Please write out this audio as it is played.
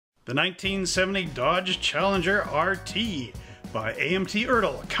The 1970 Dodge Challenger RT by AMT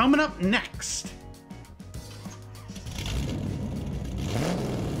ERTL coming up next.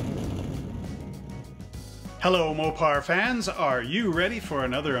 Hello Mopar fans, are you ready for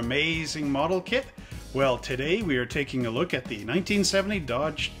another amazing model kit? Well, today we are taking a look at the 1970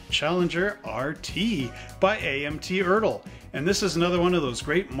 Dodge Challenger RT by AMT ERTL. And this is another one of those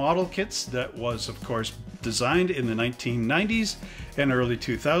great model kits that was, of course, designed in the 1990s and early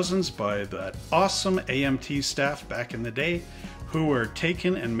 2000s by that awesome AMT staff back in the day who were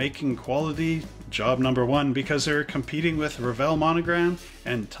taking and making quality job number one because they were competing with Revell Monogram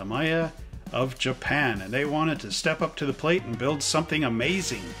and Tamiya of Japan, and they wanted to step up to the plate and build something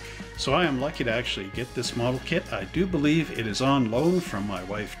amazing. So I am lucky to actually get this model kit. I do believe it is on loan from my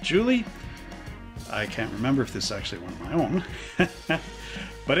wife Julie. I can't remember if this is actually one of my own.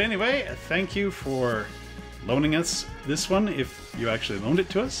 But anyway, thank you for loaning us this one if you actually loaned it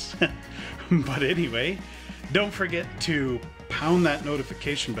to us. But anyway, don't forget to pound that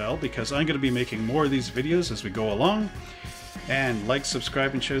notification bell because I'm going to be making more of these videos as we go along. And like,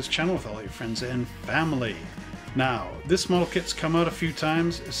 subscribe, and share this channel with all your friends and family. Now, this model kit's come out a few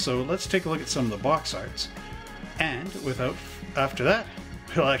times, so let's take a look at some of the box arts. And after that,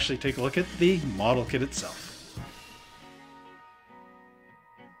 we'll actually take a look at the model kit itself.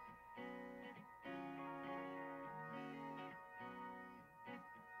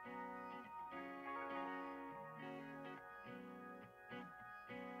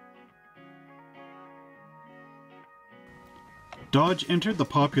 Dodge entered the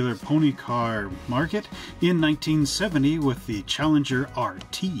popular pony car market in 1970 with the Challenger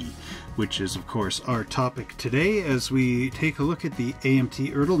RT, which is of course our topic today as we take a look at the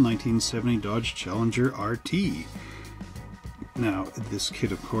AMT ERTL 1970 Dodge Challenger RT. Now, this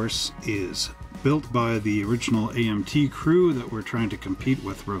kit of course is built by the original AMT crew that were trying to compete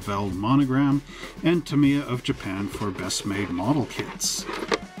with Revell Monogram and Tamiya of Japan for best made model kits.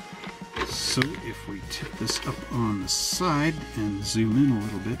 So if we tip this up on the side and zoom in a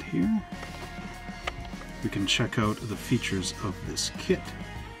little bit here, we can check out the features of this kit.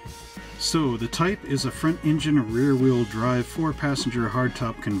 So the type is a front engine rear wheel drive 4-passenger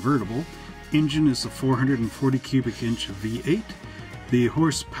hardtop convertible. Engine is a 440 cubic inch V8. The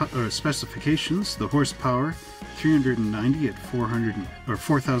specifications, the horsepower 390 at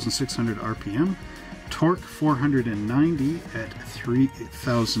 4,600 RPM. Torque 490 at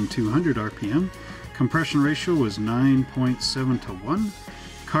 3,200 RPM. Compression ratio was 9.7 to 1.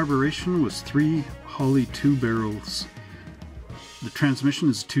 Carburation was 3 Holley 2 barrels. The transmission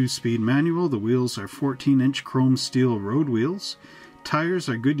is a 2-speed manual. The wheels are 14-inch chrome steel road wheels. Tires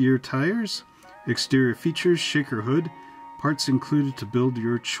are Goodyear tires. Exterior features: shaker hood. Parts included to build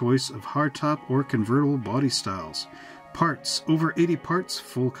your choice of hardtop or convertible body styles. Parts, over 80 parts,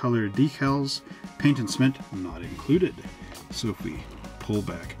 full color decals, paint and cement not included. So if we pull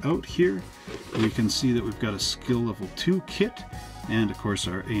back out here, we can see that we've got a skill level 2 kit and of course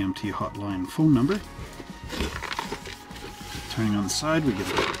our AMT hotline phone number. Turning on the side, we get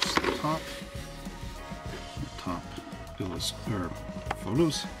the top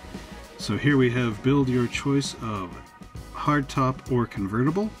photos. So here we have build your choice of hardtop or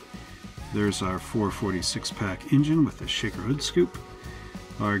convertible. There's our 440 pack engine with a shaker hood scoop.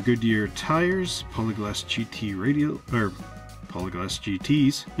 Our Goodyear tires, Polyglass GT radial, or Polyglass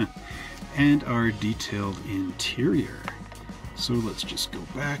GTs, and our detailed interior. So let's just go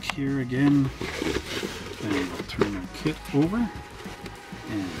back here again, and we'll turn our kit over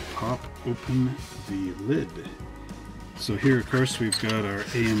and pop open the lid. So here, of course, we've got our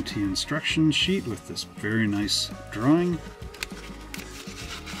AMT instruction sheet with this very nice drawing.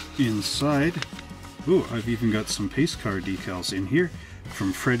 Inside, oh, I've even got some pace car decals in here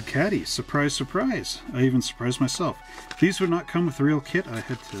from Fred Caddy. Surprise, surprise. I even surprised myself. These would not come with the real kit. I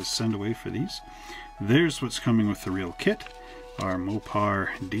had to send away for these. There's what's coming with the real kit. Our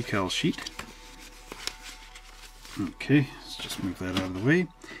Mopar decal sheet. Okay, let's just move that out of the way.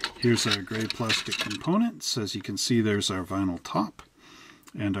 Here's our gray plastic components. As you can see, there's our vinyl top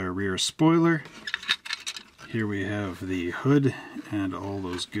and our rear spoiler. Here we have the hood and all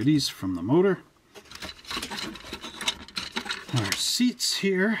those goodies from the motor. Our seats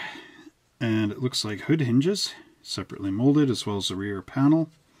here, and it looks like hood hinges, separately molded, as well as the rear panel.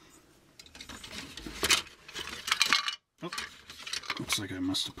 Oh, looks like I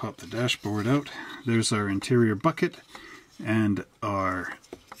must have popped the dashboard out. There's our interior bucket and our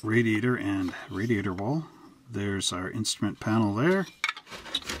radiator and radiator wall. There's our instrument panel there.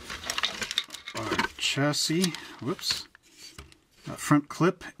 Our chassis, whoops, front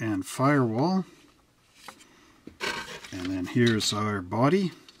clip and firewall. And then here's our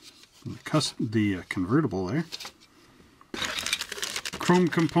body. the convertible there. Chrome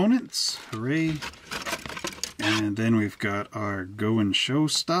components, hooray. And then we've got our go and show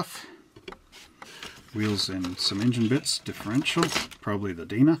stuff. Wheels and some engine bits, differential, probably the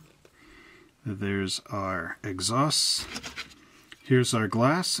Dana. There's our exhausts. Here's our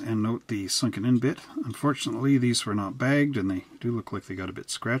glass, and note the sunken in bit. Unfortunately, these were not bagged, and they do look like they got a bit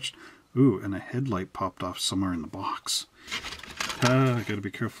scratched. Ooh, and a headlight popped off somewhere in the box. I gotta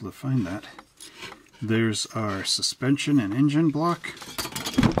be careful to find that. There's our suspension and engine block.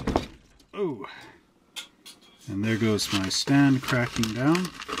 Oh, and there goes my stand cracking down.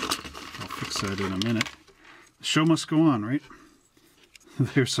 I'll fix that in a minute. The show must go on, right?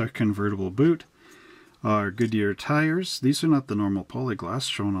 There's our convertible boot. Our Goodyear tires. These are not the normal polyglass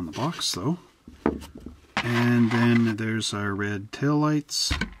shown on the box, though. And then there's our red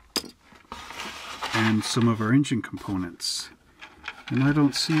taillights and some of our engine components. And I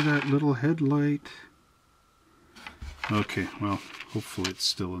don't see that little headlight. Okay, well, hopefully it's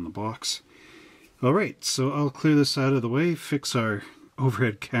still in the box. Alright, so I'll clear this out of the way, fix our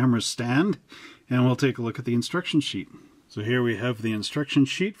overhead camera stand, and we'll take a look at the instruction sheet. So here we have the instruction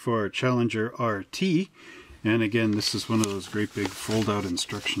sheet for our Challenger RT, and again, this is one of those great big fold-out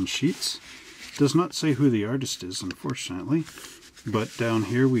instruction sheets. Does not say who the artist is, unfortunately, but down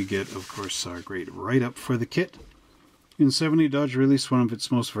here we get, of course, our great write-up for the kit. In '70, Dodge released one of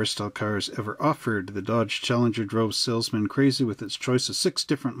its most versatile cars ever offered. The Dodge Challenger drove salesmen crazy with its choice of 6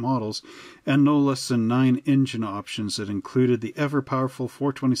 different models and no less than 9 engine options that included the ever-powerful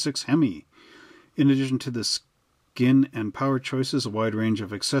 426 Hemi. In addition to the skin and power choices, a wide range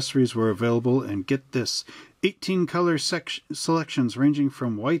of accessories were available, and get this, 18 color selections ranging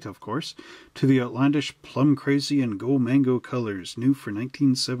from white, of course, to the outlandish plum crazy and go mango colors, new for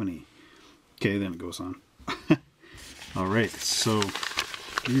 1970. Okay, then it goes on. Alright, so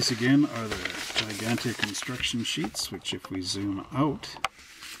these again are the gigantic instruction sheets, which if we zoom out,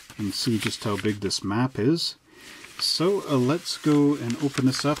 you can see just how big this map is. So let's go and open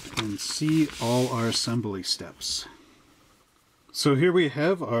this up and see all our assembly steps. So here we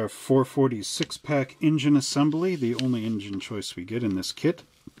have our 446 pack engine assembly, the only engine choice we get in this kit.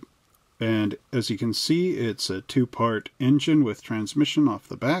 And as you can see, it's a 2-part engine with transmission off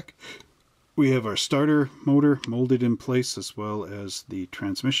the back. We have our starter motor molded in place, as well as the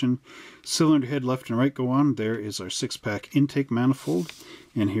transmission. Cylinder head left and right go on. There is our 6-pack intake manifold.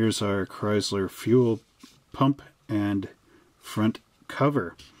 And here's our Chrysler fuel pump and front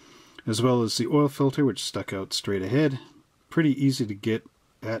cover, as well as the oil filter, which stuck out straight ahead. Pretty easy to get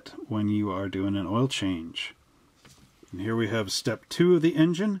at when you are doing an oil change. And here we have step 2 of the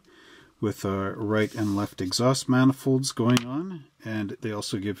engine, with our right and left exhaust manifolds going on, and they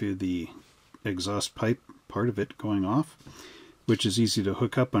also give you the exhaust pipe part of it going off, which is easy to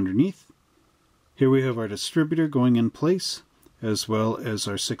hook up underneath. Here we have our distributor going in place, as well as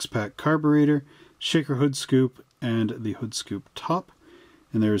our 6-pack carburetor, shaker hood scoop, and the hood scoop top.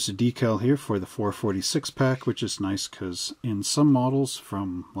 And there's a decal here for the 446 pack, which is nice because in some models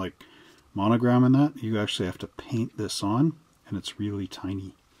from like Monogram and that, you actually have to paint this on, and it's really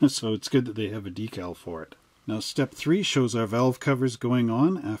tiny. So it's good that they have a decal for it. Now step 3 shows our valve covers going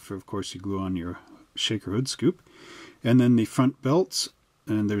on after, of course, you glue on your shaker hood scoop. And then the front belts,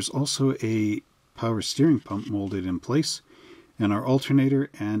 and there's also a power steering pump molded in place, and our alternator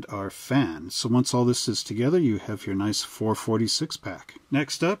and our fan. So once all this is together, you have your nice 446 pack.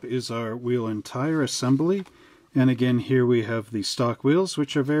 Next up is our wheel and tire assembly. And again, here we have the stock wheels,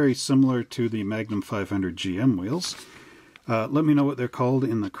 which are very similar to the Magnum 500 GM wheels. Let me know what they're called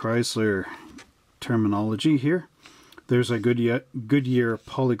in the Chrysler terminology here. There's a Goodyear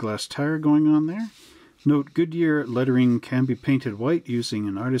polyglass tire going on there. Note, Goodyear lettering can be painted white using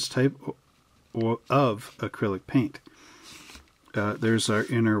an artist type of acrylic paint. There's our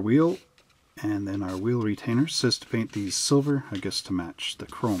inner wheel, and then our wheel retainer says to paint these silver, I guess to match the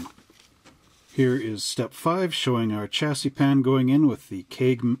chrome. Here is step 5, showing our chassis pan going in with the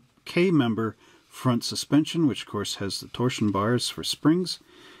K-member front suspension, which of course has the torsion bars for springs,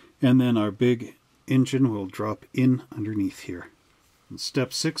 and then our big engine will drop in underneath here. And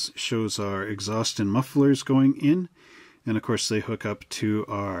step 6 shows our exhaust and mufflers going in, and of course they hook up to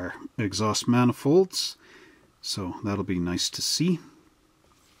our exhaust manifolds, so that'll be nice to see.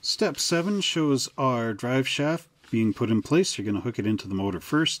 Step 7 shows our drive shaft being put in place. You're going to hook it into the motor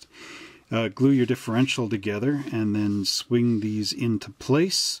first, glue your differential together, and then swing these into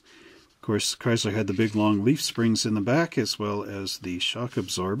place. Of course, Chrysler had the big long leaf springs in the back, as well as the shock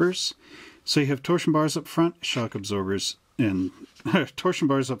absorbers. So you have torsion bars up front, shock absorbers, and torsion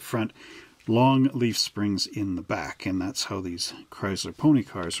bars up front, long leaf springs in the back, and that's how these Chrysler pony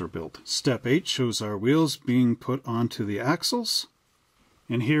cars were built. Step 8 shows our wheels being put onto the axles.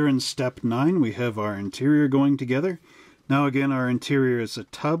 And here in step 9 we have our interior going together. Now again, our interior is a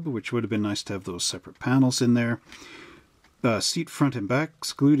tub, which would have been nice to have those separate panels in there. Seat front and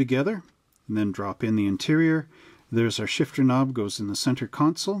backs glue together, and then drop in the interior. There's our shifter knob, goes in the center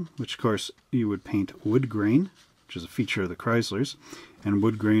console, which of course you would paint wood grain, which is a feature of the Chryslers, and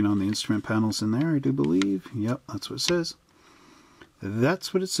wood grain on the instrument panels in there, I do believe. Yep, that's what it says.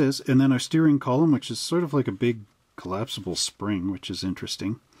 That's what it says. And then our steering column, which is sort of like a big collapsible spring, which is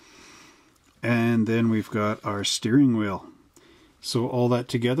interesting. And then we've got our steering wheel. So all that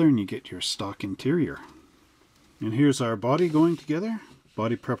together and you get your stock interior. And here's our body going together.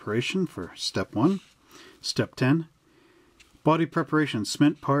 Body preparation for step 1. Step 10. Body preparation,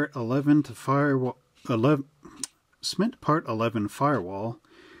 cement part 11 to firewall. Cement part 11 firewall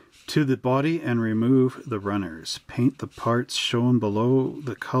to the body and remove the runners. Paint the parts shown below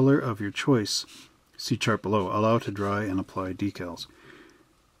the color of your choice. See chart below. Allow to dry and apply decals.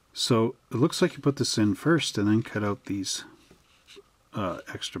 So it looks like you put this in first and then cut out these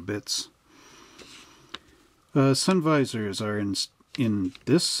extra bits. Sun visors are in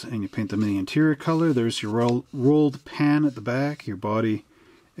this, and you paint them in the interior color. There's your rolled pan at the back, your body,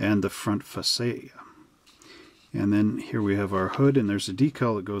 and the front fascia. And then here we have our hood, and there's a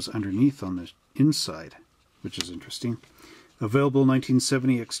decal that goes underneath on the inside, which is interesting. Available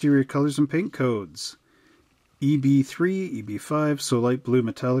 1970 exterior colors and paint codes. EB3, EB5, so light blue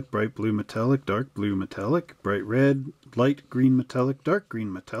metallic, bright blue metallic, dark blue metallic, bright red, light green metallic, dark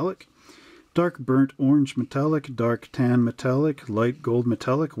green metallic, dark burnt orange metallic, dark tan metallic, light gold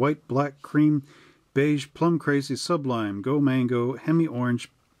metallic, white, black, cream, beige, plum crazy, sublime, go mango, hemi orange,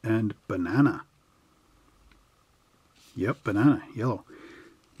 and banana. Yep, banana, yellow.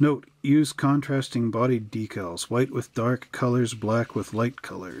 Note, use contrasting body decals, white with dark colors, black with light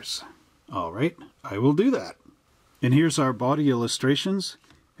colors. Alright, I will do that. And here's our body illustrations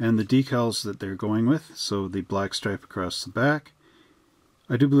and the decals that they're going with. So the black stripe across the back.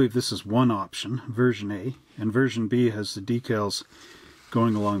 I do believe this is one option, version A, and version B has the decals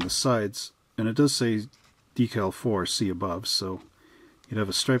going along the sides, and it does say decal 4, see above, so you'd have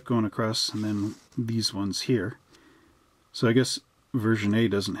a stripe going across and then these ones here. So I guess version A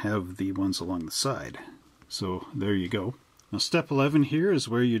doesn't have the ones along the side. So there you go. Now step 11 here is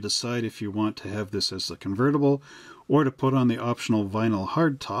where you decide if you want to have this as a convertible or to put on the optional vinyl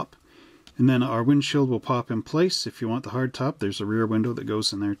hardtop. And then our windshield will pop in place. If you want the hardtop, there's a rear window that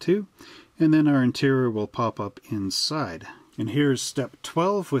goes in there too. And then our interior will pop up inside. And here's step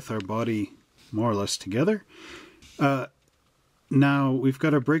 12 with our body more or less together. Now we've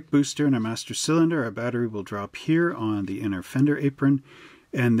got our brake booster and our master cylinder. Our battery will drop here on the inner fender apron.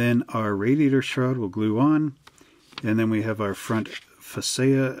 And then our radiator shroud will glue on. And then we have our front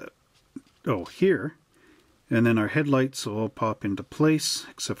fascia, here. And then our headlights will all pop into place,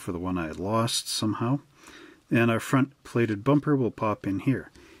 except for the one I had lost somehow. And our front plated bumper will pop in here.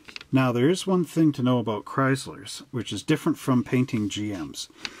 Now there is one thing to know about Chryslers, which is different from painting GMs.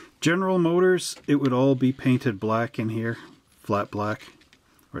 General Motors, it would all be painted black in here, flat black,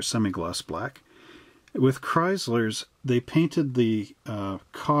 or semi-gloss black. With Chryslers, they painted the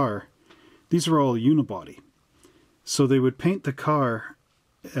car, these are all unibody. So they would paint the car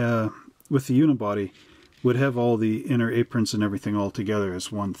with the unibody, would have all the inner aprons and everything all together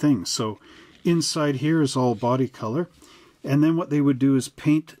as one thing. So inside here is all body color. And then what they would do is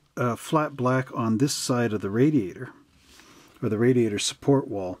paint flat black on this side of the radiator, or the radiator support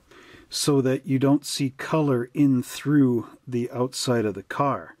wall, so that you don't see color in through the outside of the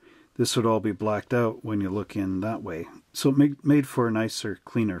car. This would all be blacked out when you look in that way. So it made for a nicer,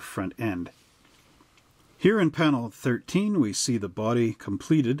 cleaner front end. Here in panel 13 we see the body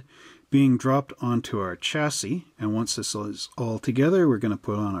completed being dropped onto our chassis, and once this is all together we're going to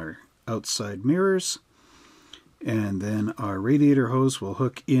put on our outside mirrors, and then our radiator hose will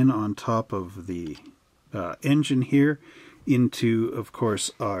hook in on top of the engine here into, of course,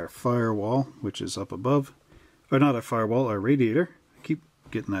 our firewall, which is up above, or not our firewall, our radiator. I keep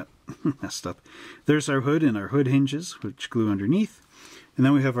getting that messed up. There's our hood and our hood hinges, which glue underneath. And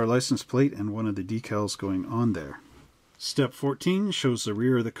then we have our license plate and one of the decals going on there. Step 14 shows the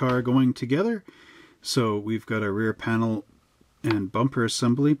rear of the car going together. So we've got our rear panel and bumper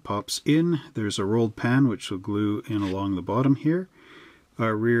assembly pops in. There's a rolled pan which will glue in along the bottom here.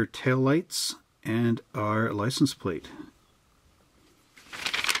 Our rear tail lights and our license plate.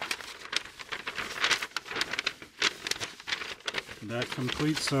 That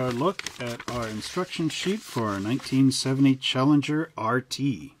completes our look at our instruction sheet for our 1970 Challenger RT.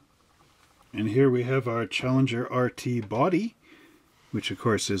 And here we have our Challenger RT body, which of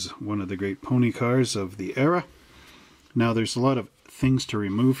course is one of the great pony cars of the era. Now there's a lot of things to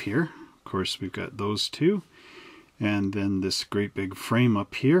remove here. Of course we've got those two, and then this great big frame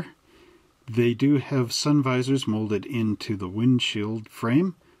up here. They do have sun visors molded into the windshield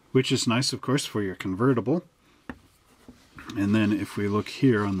frame, which is nice of course for your convertible. And then if we look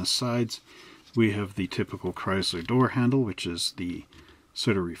here on the sides, we have the typical Chrysler door handle, which is the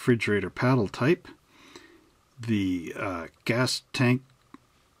sort of refrigerator paddle type. The gas tank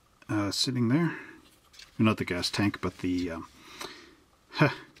sitting there. Not the gas tank, but the,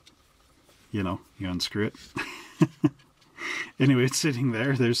 you know, you unscrew it. Anyway, it's sitting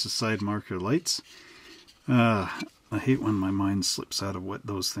there. There's the side marker lights. I hate when my mind slips out of what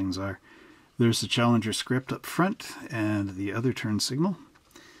those things are. There's the Challenger script up front and the other turn signal.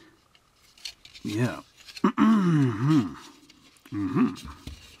 Yeah.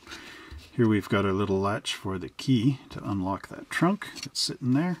 Here we've got our little latch for the key to unlock that trunk that's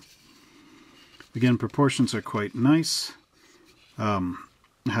sitting there. Again, proportions are quite nice. I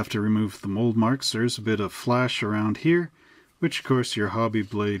have to remove the mold marks. There's a bit of flash around here, which of course your hobby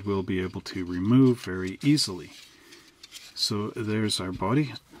blade will be able to remove very easily. So there's our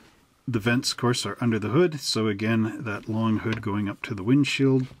body. The vents, of course, are under the hood. So again, that long hood going up to the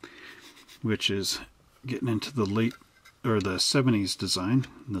windshield, which is getting into the late, or the 70s design.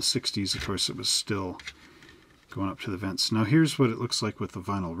 In the 60s, of course, it was still going up to the vents. Now here's what it looks like with the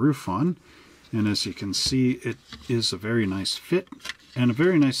vinyl roof on. And as you can see, it is a very nice fit. And a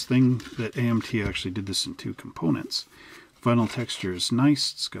very nice thing that AMT actually did this in two components. Vinyl texture is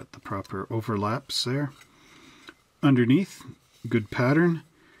nice. It's got the proper overlaps there. Underneath, good pattern.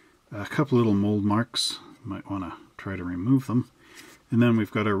 A couple little mold marks. You might want to try to remove them. And then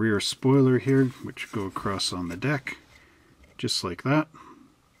we've got our rear spoiler here, which go across on the deck. Just like that.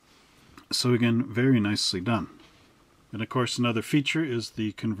 So again, very nicely done. And of course another feature is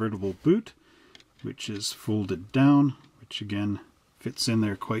the convertible boot, which is folded down, which again fits in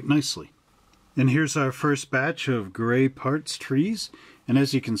there quite nicely. And here's our first batch of gray parts trees. And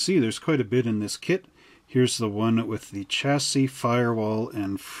as you can see, there's quite a bit in this kit. Here's the one with the chassis, firewall,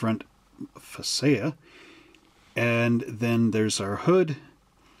 and front fascia. And then there's our hood,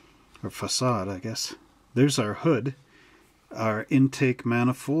 or facade, I guess. There's our hood, our intake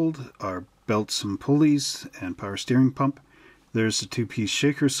manifold, our belts and pulleys, and power steering pump. There's a two-piece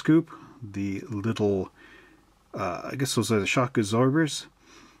shaker scoop, the little, I guess those are the shock absorbers.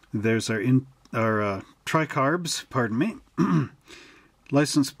 There's our tricarbs, pardon me.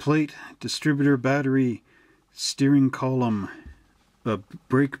 License plate, distributor battery, steering column,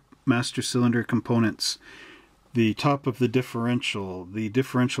 brake master cylinder components, the top of the differential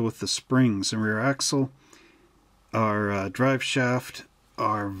with the springs and rear axle, our drive shaft,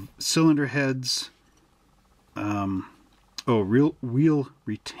 our cylinder heads, wheel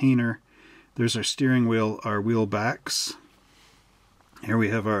retainer. There's our steering wheel, our wheel backs. Here we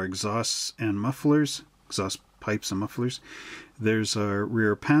have our exhausts and mufflers, exhaust pipes and mufflers. There's our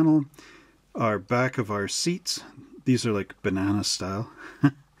rear panel, our back of our seats. These are like banana style.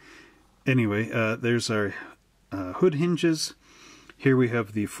 Anyway, there's our hood hinges. Here we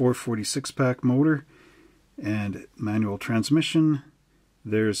have the 446 pack motor and manual transmission.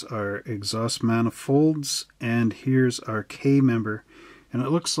 There's our exhaust manifolds, and here's our K-member. And it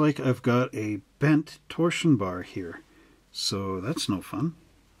looks like I've got a bent torsion bar here. So that's no fun.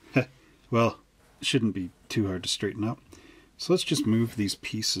 Well, it shouldn't be too hard to straighten up. So let's just move these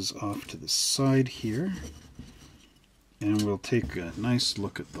pieces off to the side here, and we'll take a nice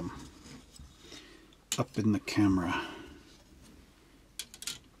look at them up in the camera.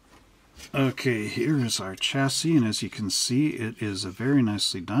 Okay, here is our chassis, and as you can see, it is very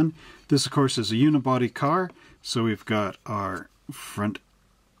nicely done. This, of course, is a unibody car, so we've got our front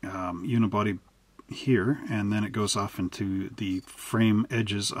unibody here, and then it goes off into the frame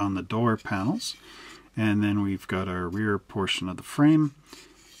edges on the door panels. And then we've got our rear portion of the frame.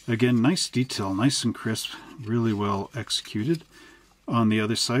 Again, nice detail, nice and crisp, really well executed. On the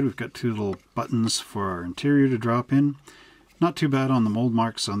other side, we've got two little buttons for our interior to drop in. Not too bad on the mold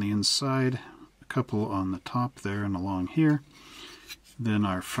marks on the inside. A couple on the top there and along here. Then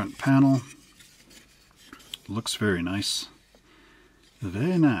our front panel. Looks very nice.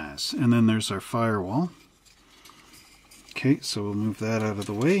 Very nice. And then there's our firewall. Okay, so we'll move that out of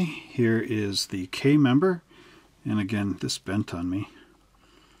the way. Here is the K-member. And again, this bent on me.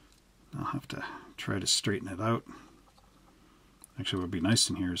 I'll have to try to straighten it out. Actually, what would be nice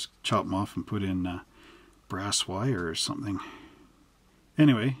in here is chop them off and put in brass wire or something.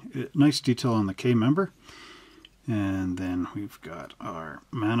 Anyway, nice detail on the K-member. And then we've got our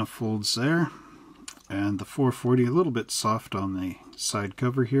manifolds there. And the 440, a little bit soft on the side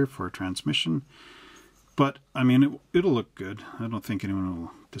cover here for transmission. But, I mean, it'll look good. I don't think anyone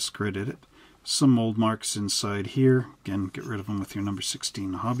will discredit it. Some mold marks inside here. Again, get rid of them with your number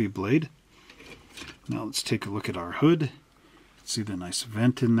 16 hobby blade. Now let's take a look at our hood. See the nice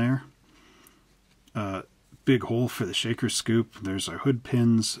vent in there. Big hole for the shaker scoop. There's our hood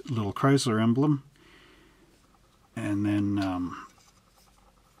pins, little Chrysler emblem. And then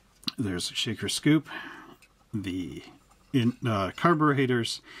there's a shaker scoop. The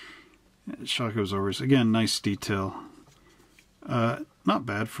carburetors, shock absorbers. Again, nice detail. Not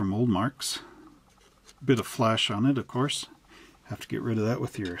bad for mold marks. Bit of flash on it, of course. Have to get rid of that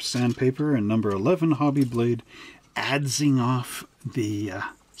with your sandpaper. And number 11 hobby blade, adzing off the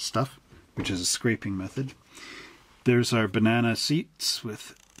stuff, which is a scraping method. There's our banana seats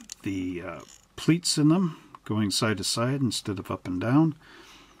with the pleats in them, going side to side instead of up and down.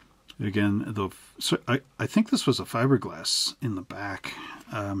 Again, I think this was a fiberglass in the back.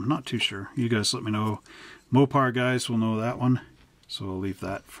 I'm not too sure. You guys let me know. Mopar guys will know that one. So I'll leave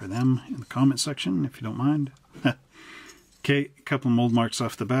that for them in the comment section if you don't mind. Okay, a couple of mold marks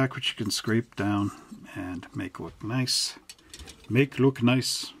off the back which you can scrape down and make look nice. Make look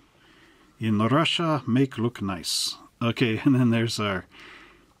nice. In Russia, make look nice. Okay, and then there's our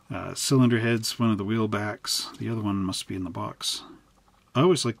cylinder heads, one of the wheel backs. The other one must be in the box. I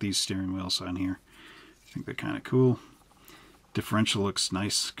always like these steering wheels on here. I think they're kind of cool. Differential looks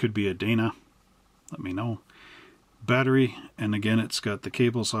nice. Could be a Dana. Let me know. Battery, and again it's got the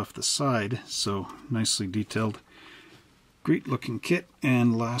cables off the side, so nicely detailed. Great looking kit.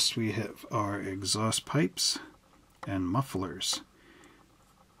 And last we have our exhaust pipes and mufflers.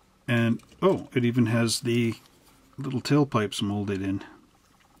 And oh, it even has the little tailpipes molded in,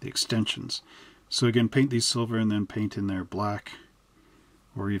 the extensions. So again, paint these silver and then paint in there black,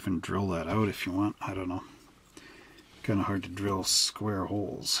 or even drill that out if you want. I don't know. Kind of hard to drill square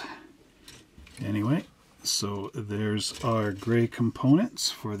holes. Anyway, so there's our gray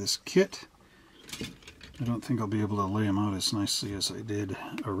components for this kit. I don't think I'll be able to lay them out as nicely as I did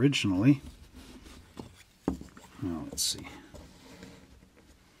originally. Now let's see.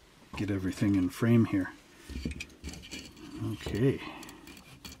 Get everything in frame here. Okay.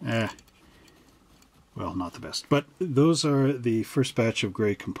 Well, not the best. But those are the first batch of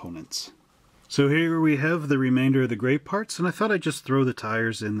gray components. So here we have the remainder of the gray parts, and I thought I'd just throw the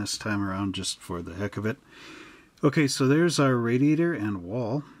tires in this time around just for the heck of it. Okay, so there's our radiator and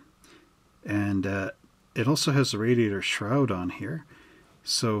wall. And it also has a radiator shroud on here.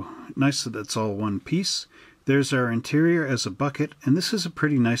 So nice that it's all one piece. There's our interior as a bucket, and this is a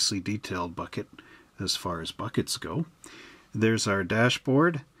pretty nicely detailed bucket as far as buckets go. There's our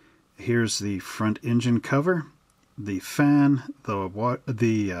dashboard. Here's the front engine cover, the fan,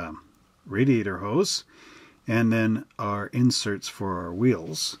 the radiator hose, and then our inserts for our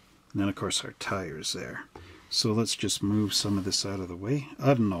wheels. And then of course our tires there. So let's just move some of this out of the way.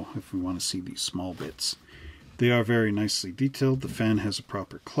 I don't know if we want to see these small bits. They are very nicely detailed. The fan has a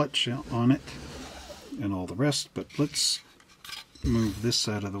proper clutch on it and all the rest, but let's move this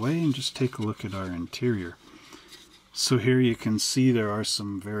out of the way and just take a look at our interior. So here you can see there are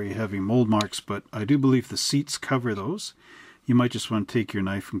some very heavy mold marks, but I do believe the seats cover those. You might just want to take your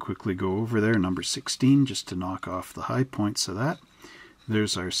knife and quickly go over there, number 16, just to knock off the high points of that.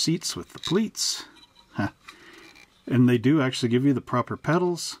 There's our seats with the pleats. And they do actually give you the proper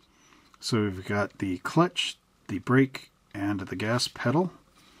pedals. So we've got the clutch, the brake, and the gas pedal.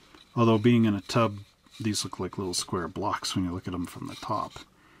 Although being in a tub, these look like little square blocks when you look at them from the top.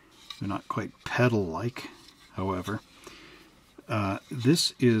 They're not quite pedal-like, however.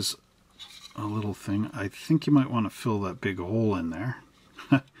 This is a little thing. I think you might want to fill that big hole in there.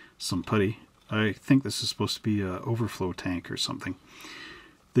 Some putty. I think this is supposed to be an overflow tank or something.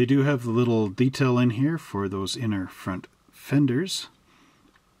 They do have the little detail in here for those inner front fenders.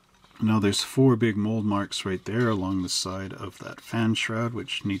 Now there's 4 big mold marks right there along the side of that fan shroud,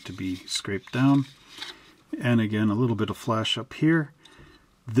 which need to be scraped down. And again, a little bit of flash up here.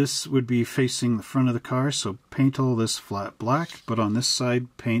 This would be facing the front of the car, so paint all this flat black, but on this side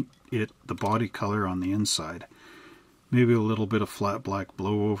paint it the body color on the inside. Maybe a little bit of flat black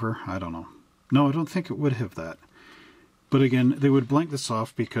blow over, I don't know. No, I don't think it would have that. But again, they would blank this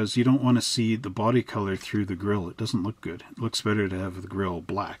off because you don't want to see the body color through the grille. It doesn't look good. It looks better to have the grille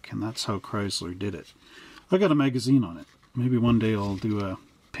black, and that's how Chrysler did it. I got a magazine on it. Maybe one day I'll do a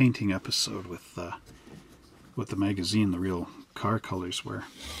painting episode with what the magazine, the real car colors were.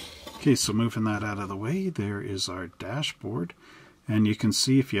 Okay, so moving that out of the way, there is our dashboard. And you can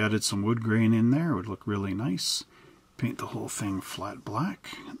see if you added some wood grain in there, it would look really nice. paint the whole thing flat black.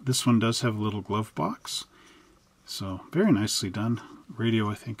 This one does have a little glove box, so very nicely done.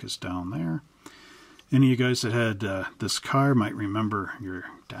 Radio, I think, is down there. Any of you guys that had this car might remember your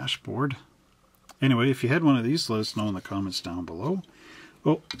dashboard. Anyway, if you had one of these, let us know in the comments down below.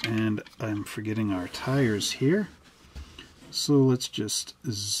 Oh, and I'm forgetting our tires here. So let's just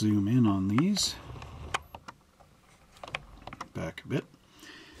zoom in on these. Back a bit.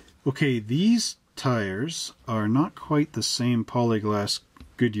 Okay, these tires are not quite the same polyglass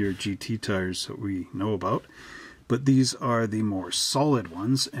Goodyear GT tires that we know about, but these are the more solid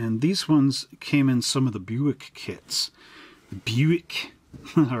ones, and these ones came in some of the Buick kits. Buick.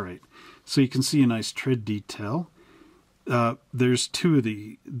 Alright, so you can see a nice tread detail. There's two of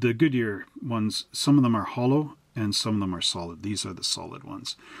the Goodyear ones. Some of them are hollow and some of them are solid. These are the solid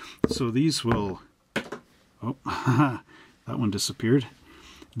ones. So these will... Oh, that one disappeared.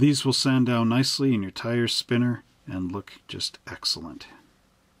 These will sand down nicely in your tire spinner and look just excellent.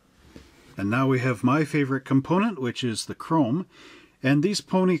 And now we have my favorite component, which is the chrome. And these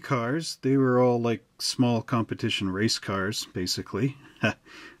pony cars, they were all like small competition race cars, basically.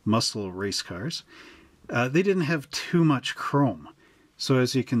 Muscle race cars. They didn't have too much chrome. So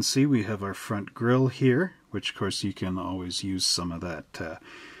as you can see, we have our front grille here, which of course you can always use some of that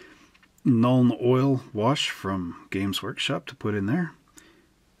Nuln oil wash from Games Workshop to put in there.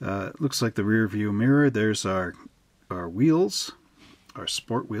 It looks like the rear view mirror. There's our wheels, our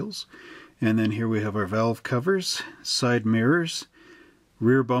sport wheels. And then here we have our valve covers, side mirrors,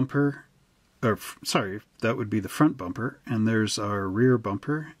 rear bumper, or sorry, that would be the front bumper. And there's our rear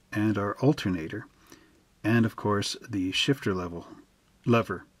bumper and our alternator. And of course the shifter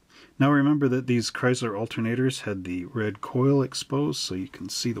lever. Now remember that these Chrysler alternators had the red coil exposed, so you can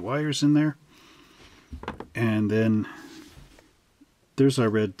see the wires in there. And then there's our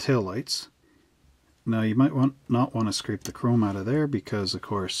red tail lights. Now you might not want to scrape the chrome out of there because of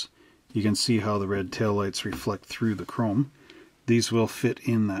course you can see how the red tail lights reflect through the chrome. These will fit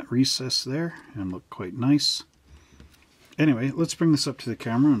in that recess there and look quite nice. Anyway, let's bring this up to the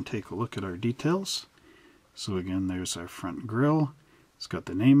camera and take a look at our details. So again, there's our front grille. It's got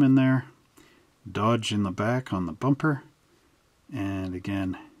the name in there. Dodge in the back on the bumper. And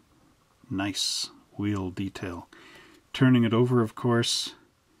again, nice wheel detail. Turning it over, of course,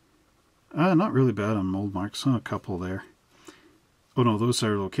 not really bad on mold marks. A couple there. Oh no, those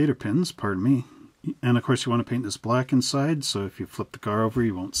are locator pins, pardon me. And of course you want to paint this black inside, so if you flip the car over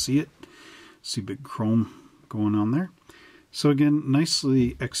you won't see it. See big chrome going on there. So again,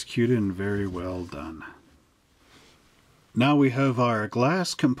 nicely executed and very well done. Now we have our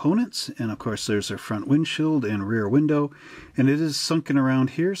glass components, and of course there's our front windshield and rear window, and it is sunken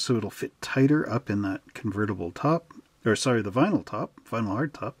around here so it'll fit tighter up in that convertible top, or sorry, the vinyl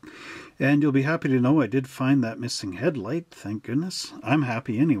hard top. And you'll be happy to know I did find that missing headlight, thank goodness. I'm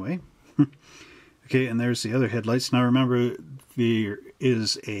happy anyway. Okay, and there's the other headlights. Now remember, there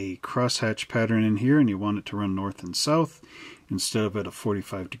is a crosshatch pattern in here, and you want it to run north and south instead of at a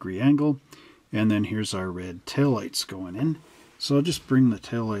 45-degree angle. And then here's our red taillights going in. So I'll just bring the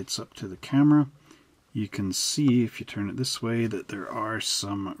taillights up to the camera. You can see, if you turn it this way, that there are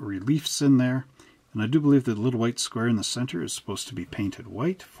some reliefs in there. And I do believe the little white square in the center is supposed to be painted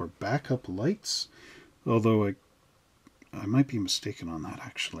white for backup lights. Although I might be mistaken on that,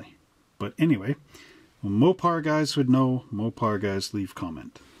 actually. But anyway, Mopar guys would know. Mopar guys, leave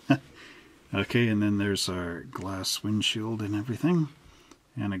comment. Okay, and then there's our glass windshield and everything.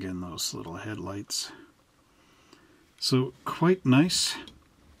 And again, those little headlights. So quite nice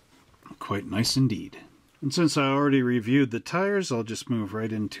indeed. And since I already reviewed the tires, I'll just move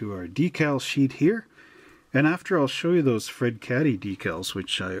right into our decal sheet here. And after, I'll show you those Fred Caddy decals,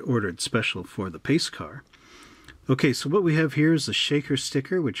 which I ordered special for the pace car. Okay, so what we have here is the shaker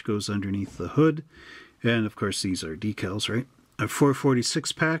sticker, which goes underneath the hood. And of course, these are decals, right? A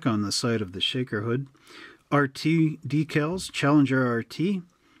 446 pack on the side of the shaker hood. RT decals, Challenger RT,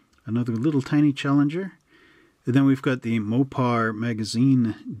 another little tiny Challenger. And then we've got the Mopar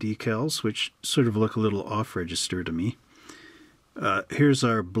magazine decals, which sort of look a little off-register to me. Here's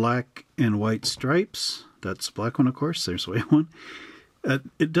our black and white stripes. That's the black one, of course. There's the white one.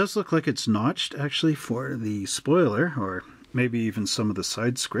 It does look like it's notched, actually, for the spoiler, or maybe even some of the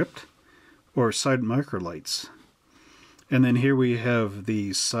side script, or side marker lights. And then here we have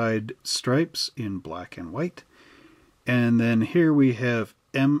the side stripes in black and white. And then here we have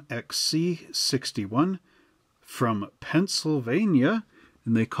MXC61 from Pennsylvania,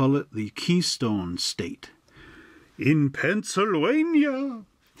 and they call it the Keystone State. In Pennsylvania!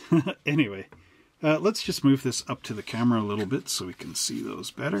 Anyway, let's just move this up to the camera a little bit so we can see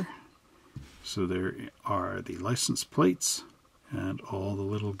those better. So there are the license plates and all the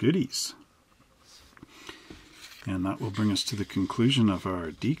little goodies. And that will bring us to the conclusion of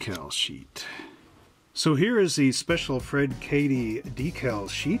our decal sheet. So here is the special Fred Cady decal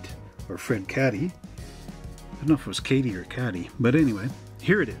sheet, or Fred Caddy. I don't know if it was Cady or Caddy, but anyway,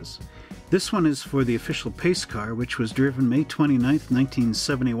 here it is. This one is for the official pace car, which was driven May 29th,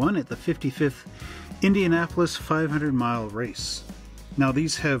 1971 at the 55th Indianapolis 500-mile race. Now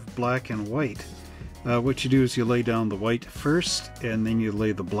these have black and white. What you do is you lay down the white first, and then you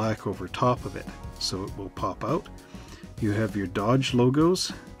lay the black over top of it, so it will pop out. You have your Dodge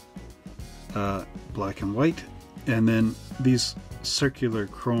logos, black and white, and then these circular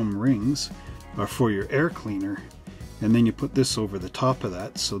chrome rings are for your air cleaner, and then you put this over the top of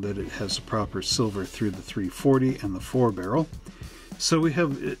that so that it has a proper silver through the 340 and the 4-barrel. So we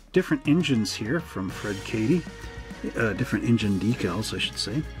have different engines here from Fred Cady, different engine decals I should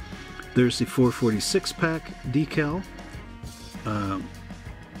say. There's the 446 pack decal.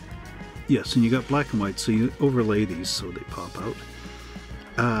 Yes, and you got black and white, so you overlay these so they pop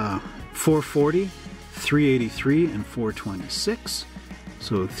out. 440, 383, and 426.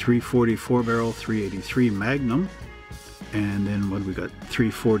 So 340 4-barrel, 383 Magnum, and then what we got?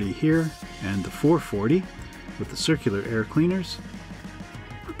 340 here, and the 440 with the circular air cleaners.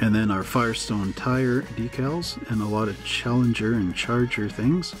 And then our Firestone tire decals, and a lot of Challenger and Charger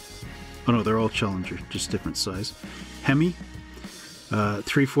things. Oh no, they're all Challenger, just different size. Hemi,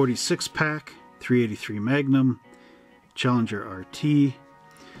 346 pack, 383 Magnum, Challenger RT.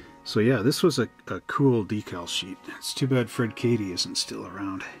 So yeah, this was a cool decal sheet. It's too bad Fred Cady isn't still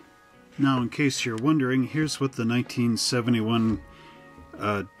around. Now, in case you're wondering, here's what the 1971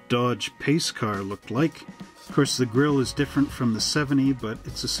 Dodge pace car looked like. Of course, the grille is different from the 70, but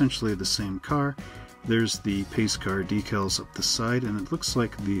it's essentially the same car. There's the pace car decals up the side, and it looks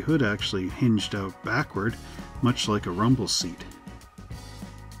like the hood actually hinged out backward, much like a rumble seat.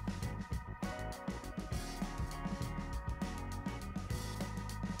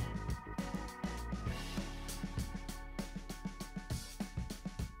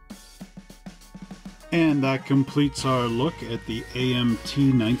 And that completes our look at the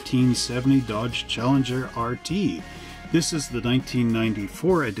AMT 1970 Dodge Challenger RT. This is the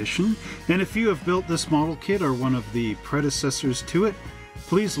 1994 edition, and if you have built this model kit or one of the predecessors to it,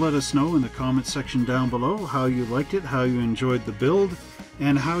 please let us know in the comment section down below how you liked it, how you enjoyed the build,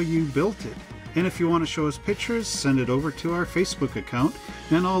 and how you built it. And if you want to show us pictures, send it over to our Facebook account,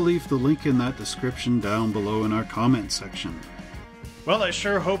 and I'll leave the link in that description down below in our comment section. Well, I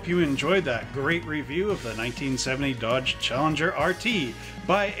sure hope you enjoyed that great review of the 1970 Dodge Challenger RT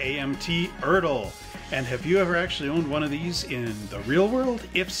by AMT ERTL. And have you ever actually owned one of these in the real world?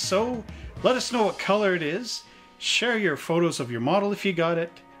 If so, let us know what color it is. Share your photos of your model if you got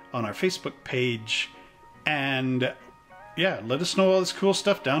it on our Facebook page. And yeah, let us know all this cool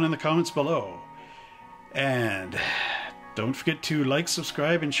stuff down in the comments below. And don't forget to like,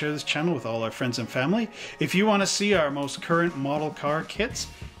 subscribe, and share this channel with all our friends and family. If you want to see our most current model car kits,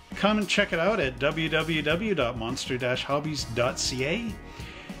 come and check it out at www.monster-hobbies.ca.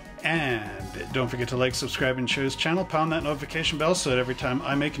 And don't forget to like, subscribe, and share this channel. Pound that notification bell so that every time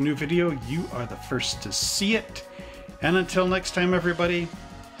I make a new video, you are the first to see it. And until next time, everybody,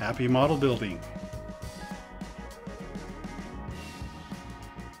 happy model building.